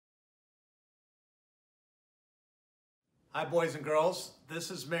Hi boys and girls, this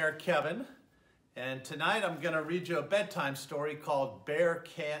is Mayor Kevin, and tonight I'm going to read you a bedtime story called Bear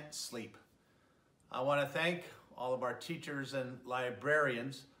Can't Sleep. I want to thank all of our teachers and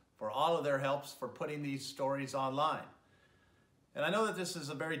librarians for all of their helps for putting these stories online. And I know that this is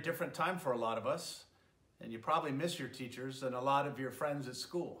a very different time for a lot of us, and you probably miss your teachers and a lot of your friends at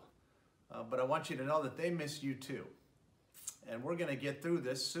school. But I want you to know that they miss you too. And we're going to get through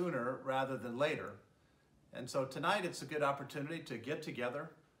this sooner rather than later. And so tonight it's a good opportunity to get together,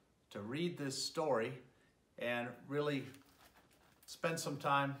 to read this story, and really spend some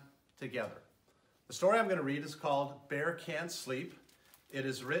time together. The story I'm going to read is called Bear Can't Sleep. It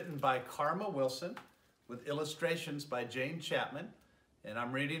is written by Karma Wilson with illustrations by Jane Chapman, and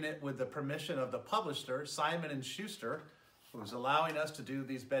I'm reading it with the permission of the publisher, Simon & Schuster, who's allowing us to do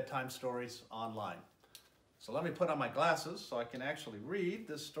these bedtime stories online. So let me put on my glasses so I can actually read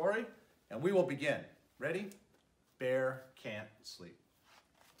this story, and we will begin. Ready? Bear Can't Sleep.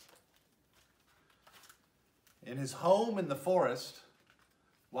 In his home in the forest,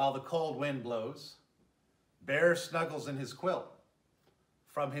 while the cold wind blows, Bear snuggles in his quilt,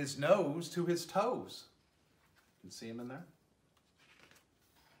 from his nose to his toes. You can see him in there?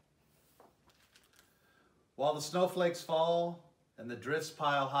 While the snowflakes fall and the drifts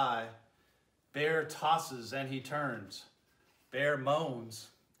pile high, Bear tosses and he turns. Bear moans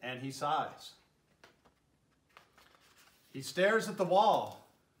and he sighs. He stares at the wall.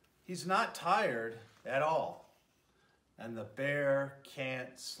 He's not tired at all. And the bear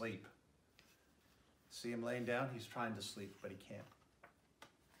can't sleep. See him laying down? He's trying to sleep, but he can't.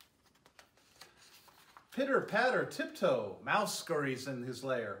 Pitter, patter, tiptoe, mouse scurries in his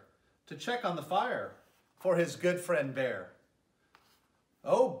lair to check on the fire for his good friend Bear.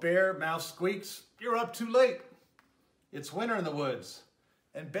 Oh, Bear, mouse squeaks, you're up too late. It's winter in the woods,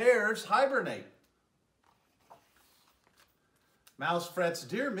 and bears hibernate. Mouse frets,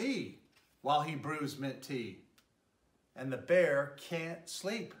 dear me, while he brews mint tea, and the bear can't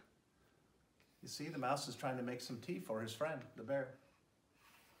sleep. You see, the mouse is trying to make some tea for his friend, the bear.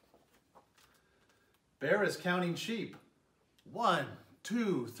 Bear is counting sheep. 1,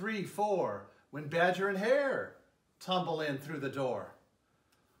 2, 3, 4, when Badger and Hare tumble in through the door.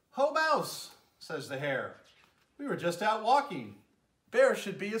 Ho, Mouse, says the hare. We were just out walking. Bear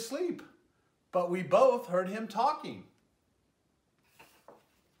should be asleep, but we both heard him talking.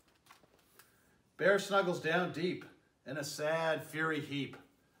 Bear snuggles down deep in a sad fury heap,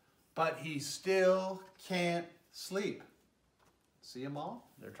 but he still can't sleep. See them all?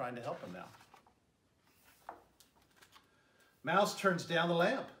 They're trying to help him now. Mouse turns down the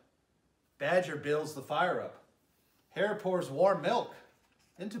lamp. Badger builds the fire up. Hare pours warm milk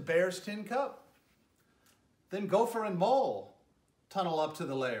into Bear's tin cup. Then Gopher and Mole tunnel up to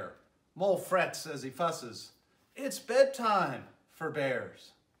the lair. Mole frets as he fusses. It's bedtime for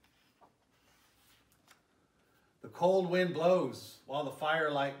bears. The cold wind blows while the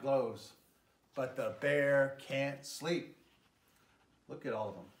firelight glows, but the bear can't sleep. Look at all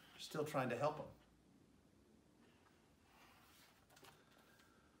of them. They're still trying to help him.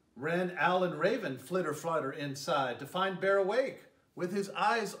 Wren, Owl, and Raven flitter-flutter inside to find Bear awake with his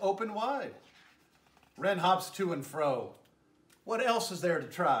eyes open wide. Wren hops to and fro. What else is there to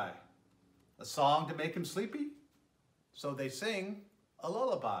try? A song to make him sleepy? So they sing a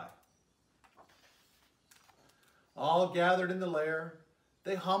lullaby. All gathered in the lair,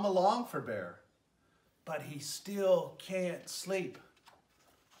 they hum along for Bear, but he still can't sleep.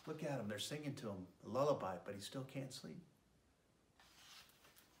 Look at him, they're singing to him a lullaby, but he still can't sleep.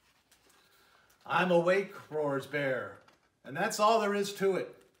 I'm awake, roars Bear, and that's all there is to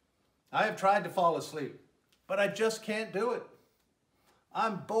it. I have tried to fall asleep, but I just can't do it.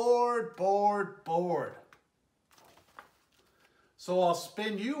 I'm bored, bored, bored. So I'll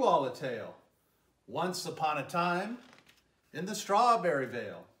spin you all a tale. Once upon a time, in the strawberry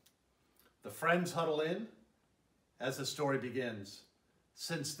vale, the friends huddle in as the story begins,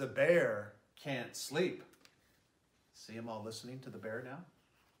 since the bear can't sleep. See them all listening to the bear now?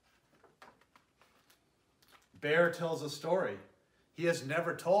 Bear tells a story he has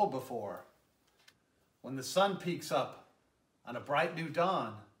never told before. When the sun peeks up on a bright new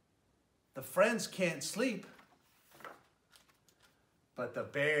dawn, the friends can't sleep, but the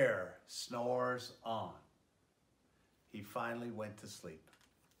bear snores on. He finally went to sleep.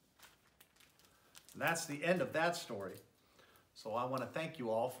 And that's the end of that story. So I want to thank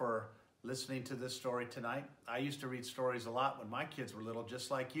you all for listening to this story tonight. I used to read stories a lot when my kids were little, just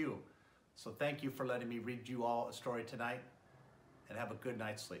like you. So thank you for letting me read you all a story tonight, and have a good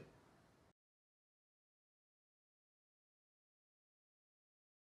night's sleep.